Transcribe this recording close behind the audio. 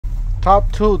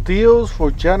Top 2 deals for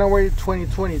January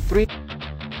 2023.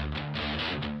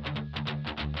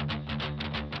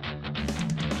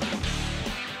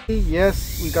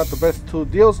 Yes, we got the best 2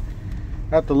 deals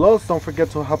at the lowest. Don't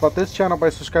forget to help out this channel by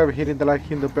subscribing, hitting the like,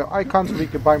 hitting the bell icon so we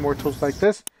can buy more tools like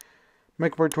this.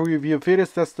 Make more to review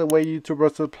videos. That's the way YouTube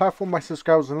runs the platform, by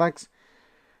subscribers and likes.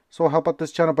 So help out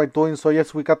this channel by doing so.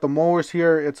 Yes, we got the mowers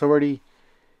here. It's already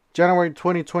January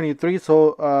 2023,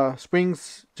 so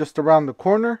spring's just around the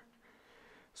corner.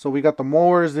 So we got the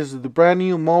mowers. This is the brand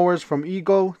new mowers from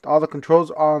Ego. All the controls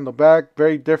are on the back.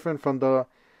 Very different from the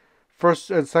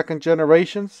first and second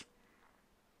generations.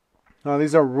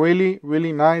 These are really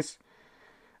nice.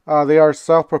 They are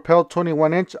self-propelled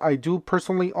 21-inch. I do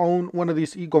personally own one of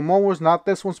these Ego mowers. Not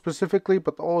this one specifically,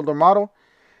 but the older model.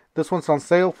 This one's on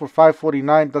sale for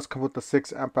 $549. It does come with the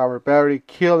 6 amp hour battery.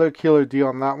 Killer deal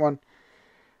on that one.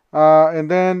 And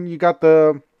then you got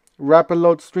the rapid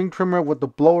load string trimmer with the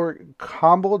blower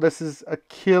combo. This is a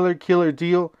killer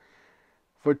deal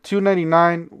for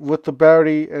 $299 with the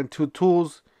battery and 2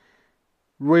 tools.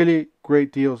 Really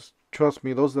great deals. Trust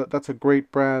me, that's a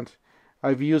great brand.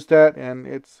 I've used that, and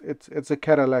it's a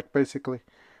Cadillac basically.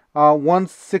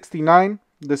 $169.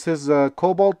 This is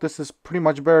Cobalt. This is pretty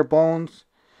much bare bones,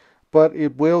 but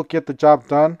it will get the job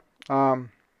done. It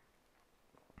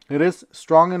is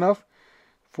strong enough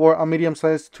for a medium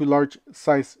size to large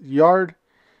size yard.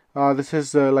 This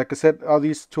is like I said, all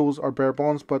these tools are bare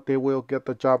bones, but they will get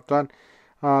the job done.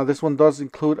 This one does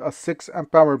include a 6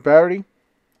 amp hour battery,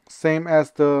 same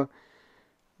as the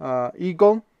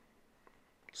Ego.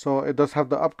 So it does have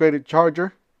the upgraded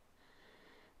charger,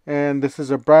 and this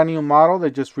is a brand new model.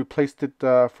 They just replaced it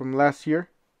from last year.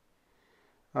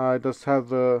 It does have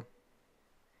the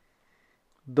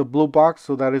blue box,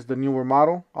 so that is the newer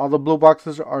model. All the blue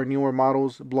boxes are newer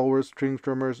models: blowers, string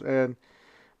trimmers, and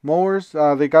mowers.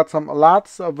 They got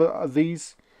lots of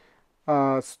these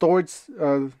storage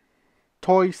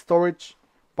toy storage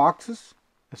boxes,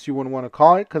 as you would want to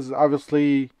call it, because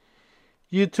obviously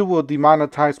YouTube will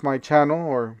demonetize my channel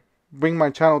or bring my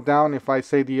channel down if I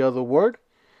say the other word.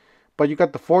 But you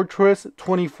got the Fortress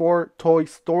 24 toy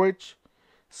storage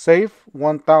safe,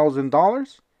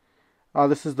 $1,000.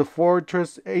 This is the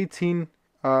Fortress 18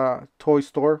 toy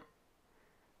store,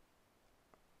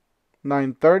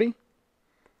 $930.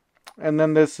 And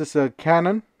then this is a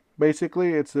Canon.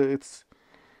 Basically, it's a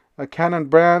Canon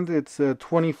brand. It's a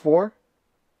 24,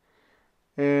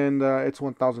 and it's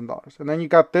 $1,000. And then you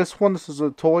got this one. This is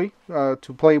a toy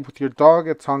to play with your dog.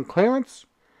 It's on clearance.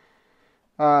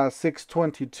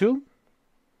 $622.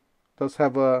 Does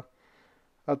have a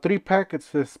 3-pack. It's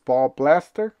this ball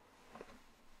blaster.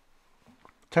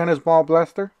 Tennis ball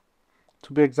blaster,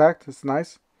 to be exact. It's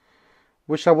nice.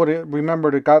 Wish I would have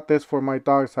remembered to got this for my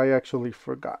dogs. I actually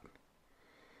forgot.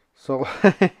 So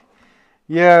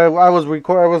yeah, I was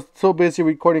so busy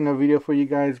recording a video for you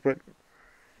guys, but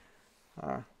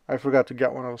I forgot to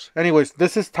get one of those. Anyways,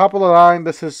 this is top of the line.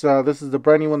 This is the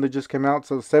brand new one that just came out.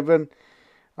 So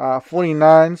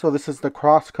 $749. So this is the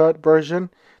crosscut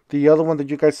version. The other one that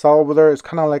you guys saw over there is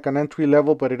kind of like an entry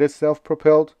level, but it is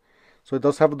self-propelled. So it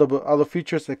does have the other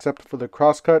features except for the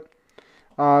crosscut.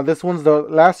 This one's the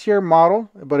last year model,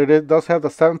 but it does have the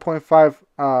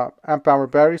 7.5 amp hour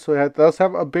battery. So it does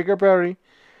have a bigger battery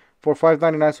for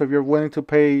 $599. So if you're willing to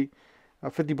pay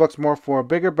 $50 more for a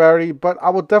bigger battery, but I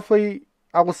would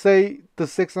say the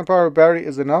 6 amp hour battery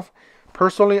is enough.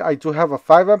 Personally, I do have a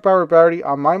 5 amp hour battery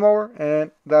on my mower,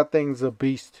 and that thing's a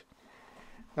beast.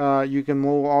 You can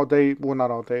mow all day. Well,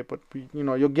 not all day, but you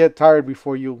know, you'll get tired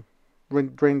before you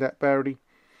drain that battery.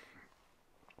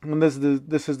 And this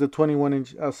is the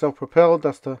 21-inch self-propelled.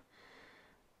 That's the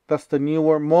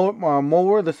newer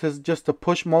mower. This is just a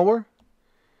push mower.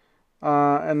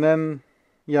 And then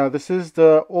yeah, this is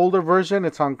the older version.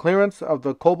 It's on clearance of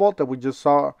the Cobalt that we just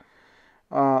saw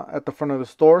at the front of the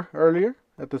store earlier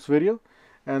at this video.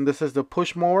 And this is the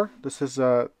push mower. This is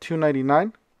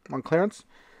 $299 on clearance.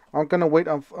 I'm gonna wait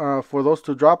for those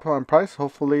to drop on price.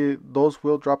 Hopefully those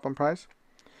will drop on price.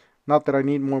 Not that I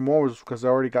need more mowers, because I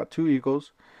already got 2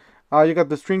 Egos. You got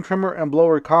the string trimmer and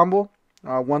blower combo,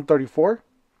 $134.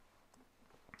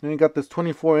 Then you got this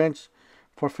 24-inch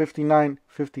for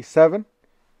 $59.57.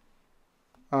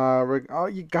 Oh,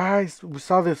 you guys, we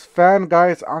saw this fan,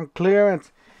 guys, on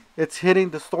clearance. It's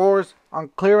hitting the stores on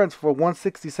clearance for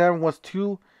 $167. Was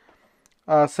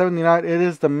 $279. It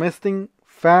is the misting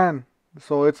fan.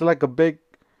 So it's like a big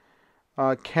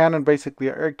cannon, basically,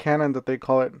 an air cannon that they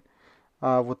call it.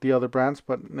 With the other brands,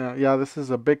 but yeah, this is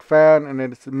a big fan, and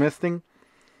it's misting,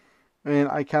 and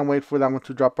I can't wait for that one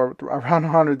to drop around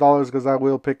 $100, because I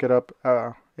will pick it up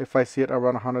if I see it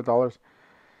around $100.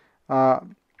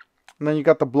 And then you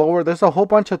got the blower. There's a whole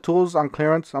bunch of tools on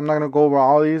clearance. I'm not going to go over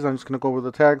all these. I'm just going to go over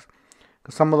the tags,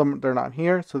 because some of them, they're not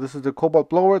here. So this is the Cobalt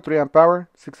blower, 3 amp hour,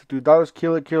 $62.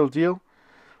 Killer deal.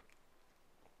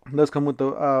 It does come with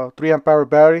the 3 amp hour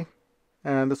battery,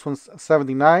 and this one's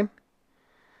 $79.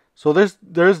 So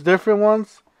there's different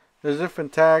ones. There's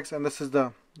different tags, and this is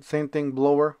the same thing,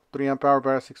 blower, 3 amp hour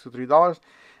battery, $63.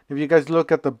 If you guys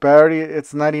look at the battery,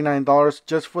 it's $99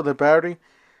 just for the battery.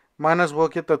 Might as well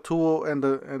get the tool and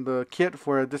the kit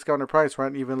for a discounted price,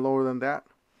 right? Even lower than that.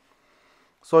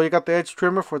 So you got the edge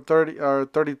trimmer for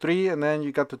 33, and then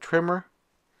you got the trimmer,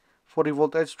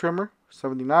 40-volt edge trimmer,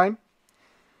 $79.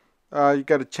 You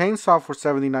got a chainsaw for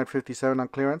 $79.57 on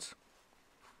clearance.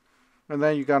 And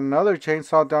then you got another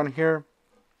chainsaw down here.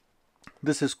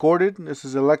 This is corded. This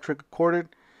is electric corded,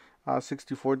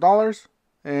 $64.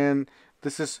 And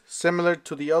this is similar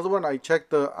to the other one. I checked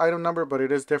the item number, but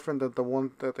it is different than the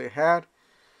one that they had.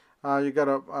 You got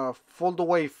a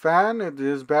fold-away fan. It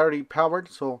is battery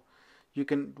powered, so you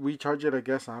can recharge it, I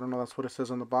guess. I don't know. That's what it says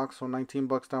on the box. So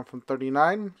 $19 down from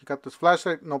 $39. You got this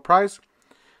flashlight, no price.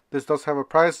 This does have a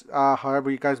price. However,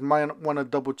 you guys might want to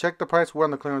double check the price. We're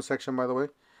in the clearance section, by the way.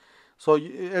 So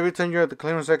every time you're at the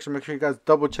clearance section, make sure you guys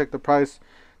double check the price.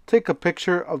 Take a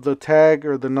picture of the tag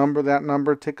or the number, that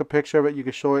number. Take a picture of it. You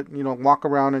can show it, walk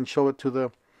around and show it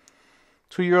to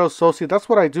your associate. That's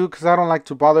what I do, because I don't like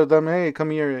to bother them. Hey, come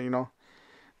here,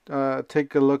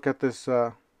 take a look at this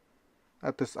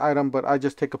item. But I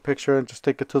just take a picture and just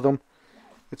take it to them.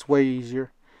 It's way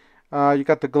easier. You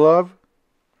got the glove.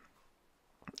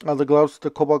 The gloves, the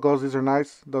Cobalt gloves, these are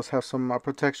nice. Does have some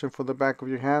protection for the back of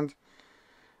your hand.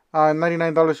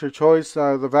 $99 your choice.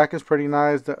 The vac is pretty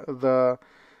nice. The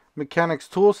mechanics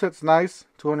tool set's nice,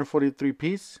 243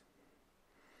 piece.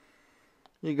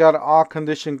 You got an all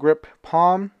condition grip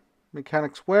palm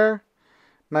mechanics wear,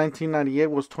 $19.98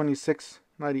 was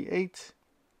 $26.98.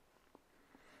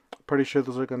 Pretty sure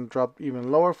those are going to drop even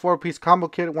lower. 4-piece combo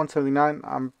kit, $179.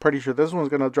 I'm pretty sure this one's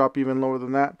going to drop even lower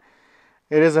than that.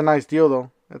 It is a nice deal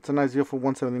though. It's a nice deal for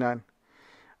 $179.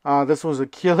 This one's a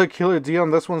killer deal.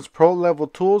 And this one's pro level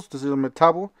tools. This is a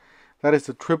Metabo. That is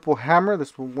the triple hammer.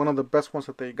 This was one of the best ones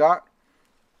that they got.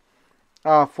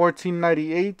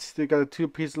 $14.98. They got a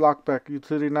 2-piece lockback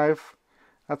utility knife.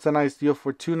 That's a nice deal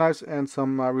for 2 knives and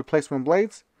some replacement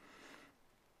blades.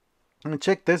 And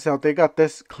check this out. They got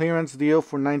this clearance deal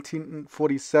for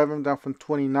 $19.47 down from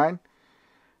 $29.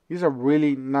 These are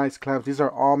really nice clamps. These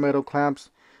are all metal clamps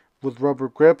with rubber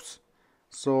grips.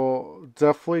 So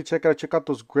definitely check out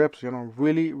those grips.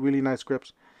 Really nice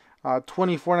grips.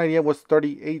 $24.98 was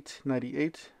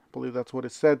 $38.98. I believe that's what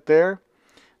it said there.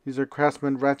 These are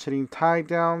Craftsman ratcheting tie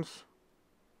downs.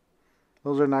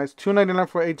 Those are nice. $2.99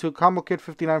 for A2 combo kit.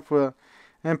 $59 for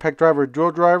impact driver,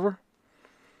 dual driver.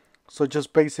 So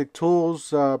just basic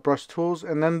tools, brush tools.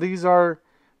 And then this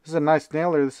is a nice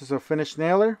nailer. This is a finished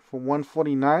nailer for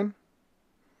 $149.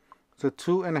 It's a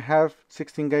 2.5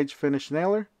 16 gauge finished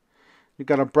nailer. You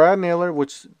got a brad nailer,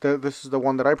 which this is the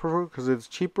one that I prefer because it's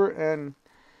cheaper, and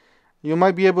you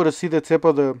might be able to see the tip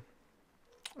of the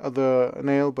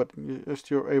nail, but you're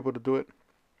still able to do it.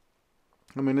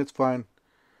 I mean, it's fine.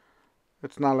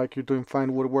 It's not like you're doing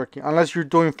fine woodworking. Unless you're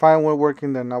doing fine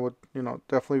woodworking, then I would,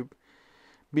 definitely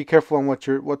be careful on what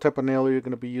type of nailer you're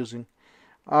going to be using.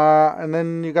 And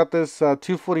then you got this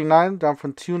 $249 down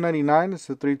from $299.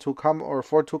 It's a 3-tool combo or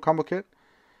 4-tool combo kit.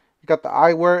 You got the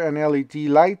eyewear and LED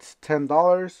lights,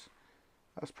 $10.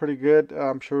 That's pretty good.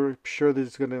 I'm sure this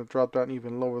is gonna drop down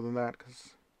even lower than that,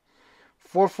 because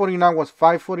 $449 was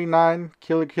 $549.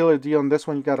 Killer deal on this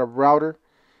one. You got a router.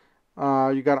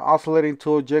 You got an oscillating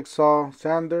tool, jigsaw,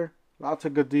 sander. Lots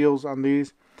of good deals on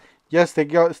these. Yes, they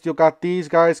still got these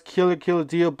guys. Killer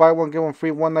deal. Buy one get one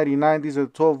free. $199. These are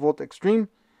the 12-volt extreme.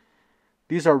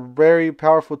 These are very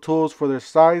powerful tools for their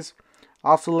size.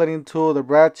 Oscillating tool, the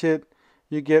ratchet.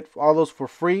 You get all those for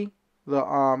free. The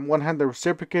one-handed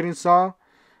reciprocating saw,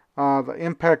 the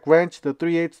impact wrench, the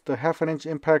 3/8, the 1/2 inch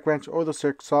impact wrench, or the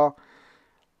circ saw.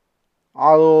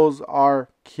 All those are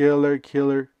killer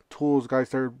tools,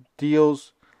 guys. They're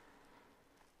deals.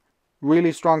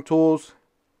 Really strong tools.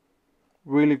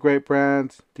 Really great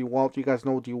brands. DeWalt, you guys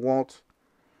know DeWalt.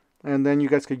 And then you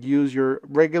guys could use your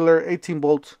regular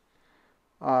 18-volt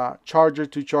charger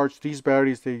to charge these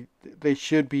batteries. They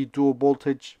should be dual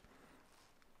voltage.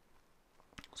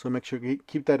 So make sure you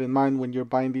keep that in mind when you're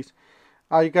buying these.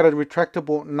 You got a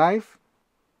retractable knife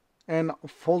and a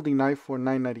folding knife for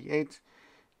 $9.98.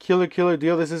 Killer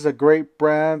deal. This is a great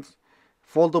brand.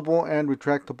 Foldable and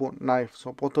retractable knife.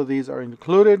 So both of these are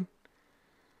included.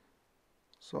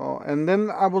 So, and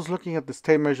then I was looking at this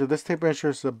tape measure. This tape measure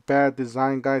is a bad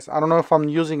design, guys. I don't know if I'm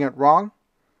using it wrong.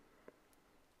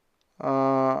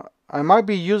 I might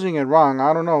be using it wrong.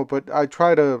 I don't know, but I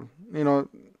try to,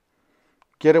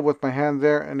 get it with my hand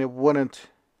there, and it wouldn't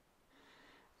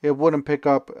pick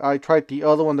up. I tried the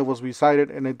other one that was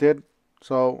recited, and it did.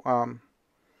 So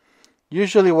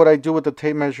usually what I do with the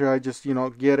tape measure, I just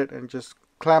get it and just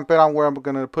clamp it on where I'm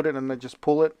gonna put it, and then just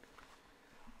pull it.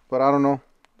 But I don't know.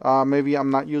 Maybe I'm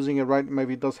not using it right.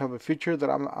 Maybe it does have a feature that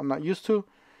I'm not used to.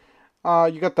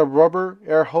 You got the rubber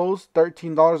air hose,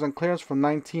 $13 on clearance from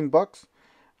 19 bucks.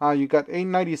 You got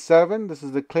 $8.97. This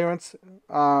is the clearance.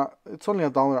 It's only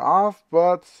 $1 off,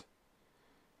 but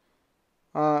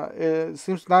it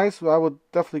seems nice. I would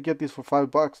definitely get these for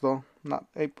 $5 though, not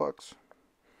 $8.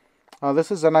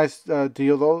 This is a nice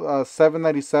deal though.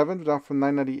 $7.97 down from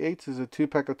 $9.98. This is a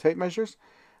 2-pack of tape measures.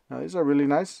 These are really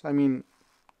nice. I mean,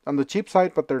 on the cheap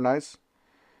side, but they're nice.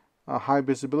 High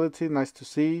visibility, nice to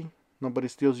see. Nobody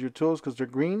steals your tools because they're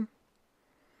green.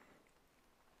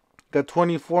 Got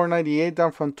 $24.98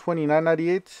 down from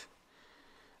 $29.98.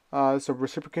 It's a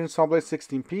reciprocating saw blade,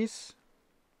 16 piece.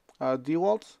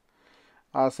 DeWalt.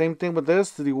 Same thing with this.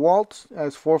 The DeWalt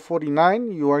as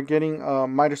 $4.49. You are getting a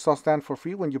miter saw stand for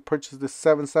free when you purchase this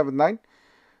 779,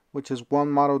 which is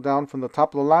one model down from the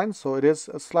top of the line. So it is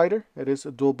a slider. It is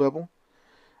a dual bevel.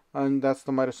 And that's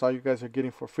the miter saw you guys are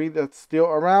getting for free. That's still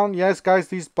around. Yes, guys,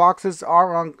 these boxes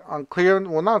are on clearance.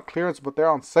 Well, not clearance, but they're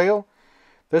on sale.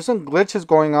 There's some glitches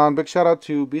going on. Big shout out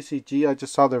to BCG. I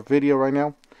just saw their video right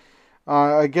now.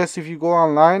 I guess if you go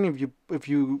online, if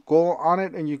you go on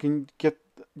it, and you can get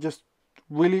just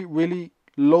really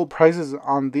low prices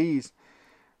on these.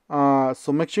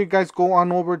 So make sure you guys go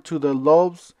on over to the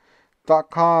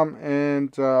Lowe's.com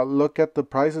and look at the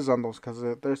prices on those, because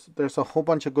there's a whole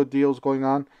bunch of good deals going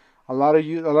on. A lot of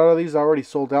these are already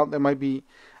sold out. They might be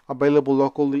available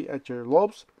locally at your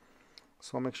Lowe's,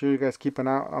 so make sure you guys keep an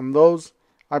eye on those.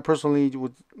 I personally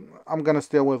I'm gonna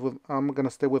stay with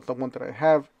the one that I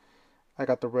have. I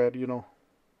got the red,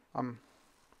 I'm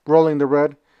rolling the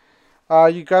red.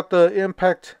 You got the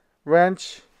impact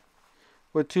wrench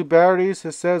with 2 batteries.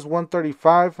 It says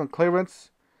 135 on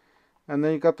clearance. And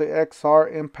then you got the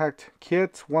XR impact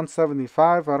kit,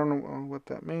 175. I don't know what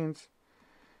that means.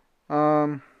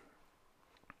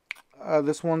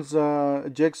 This one's a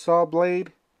jigsaw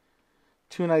blade,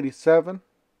 $297.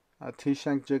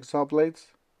 T-shank jigsaw blades.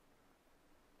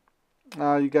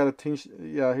 You got a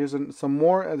here's some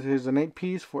more. Here's an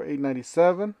 8-piece for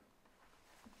 $8.97.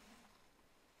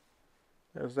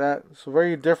 There's that. So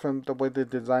very different the way they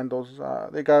designed those.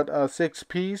 They got a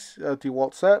 6-piece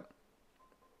DeWalt set.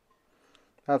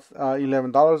 That's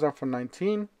 $11 out from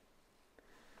 $19.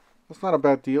 That's not a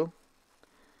bad deal.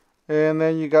 And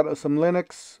then you got some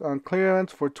Linux on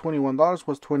clearance for $21.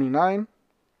 Was $29.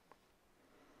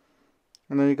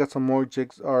 And then you got some more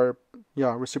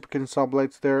reciprocating saw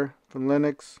blades there from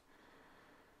Linux.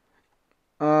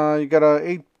 You got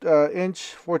a 8-inch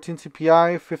 14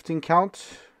 CPI 15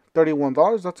 count,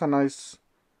 $31. That's a nice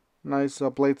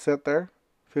blade set there.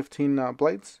 15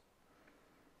 blades.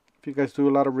 If you guys do a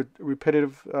lot of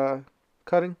repetitive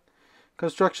cutting.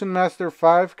 Construction Master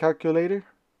 5 calculator.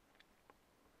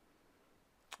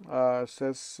 It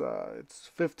says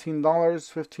it's $15.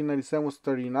 $15.97 was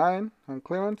 $39 on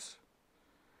clearance.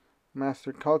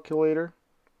 Master calculator.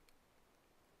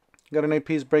 Got an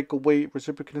 8-piece breakaway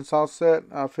reciprocating saw set,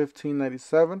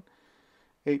 $15.97.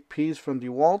 8-piece from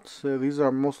DeWalt. So these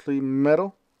are mostly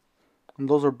metal, and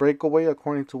those are breakaway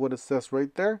according to what it says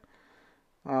right there.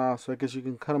 So I guess you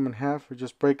can cut them in half or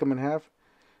just break them in half.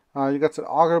 You got an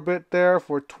auger bit there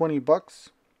for $20.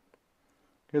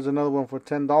 Here's another one for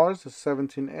 $10. A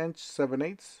 17-inch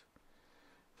 7/8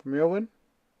 from Irwin.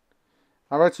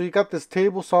 Alright, so you got this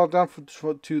table saw down to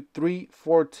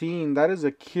 $314. That is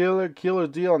a killer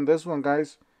deal on this one,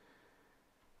 guys.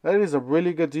 That is a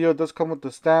really good deal. It does come with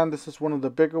the stand. This is one of the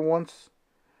bigger ones.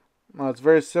 It's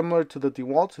very similar to the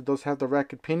DeWalt. It does have the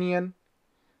racket pinion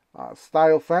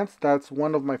style fence. That's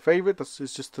one of my favorite. This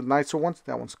is just the nicer ones.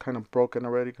 That one's kind of broken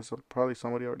already because probably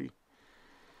somebody already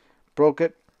broke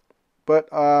it. But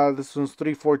this one's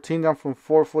 $314 down from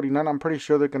 $449. I'm pretty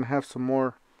sure they're gonna have some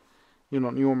more,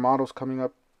 newer models coming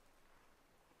up.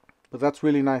 But that's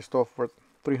really nice though for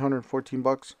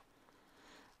 $314.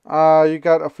 You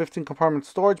got a 15 compartment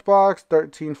storage box,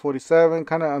 $13.47,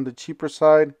 kind of on the cheaper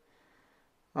side.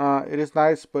 It is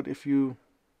nice, but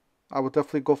I would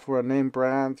definitely go for a name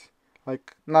brand,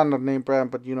 like not a name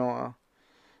brand, but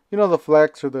the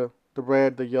Flex or the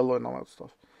red, the yellow, and all that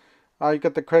stuff. You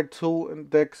got the Craig tool and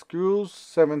deck screws,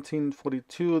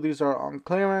 $17.42. These are on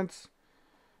clearance.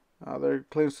 They're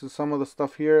clearance to some of the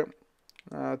stuff here.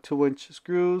 2-inch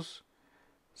screws,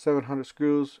 700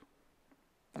 screws,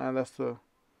 and that's the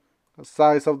the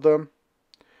size of them.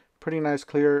 Pretty nice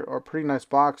clear, or pretty nice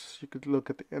box. You could look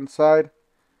at the inside.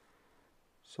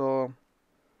 So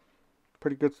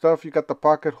pretty good stuff. You got the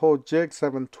pocket hole jig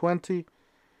 720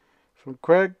 from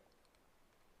Craig.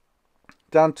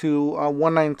 Down to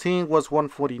 119 was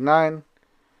 149.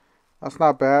 That's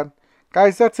not bad.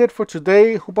 Guys, that's it for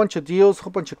today. Whole bunch of deals,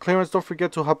 whole bunch of clearance. Don't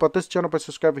forget to help out this channel by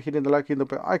subscribing, hitting the like, hitting the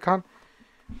bell icon.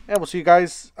 And we'll see you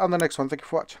guys on the next one. Thank you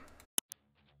for watching.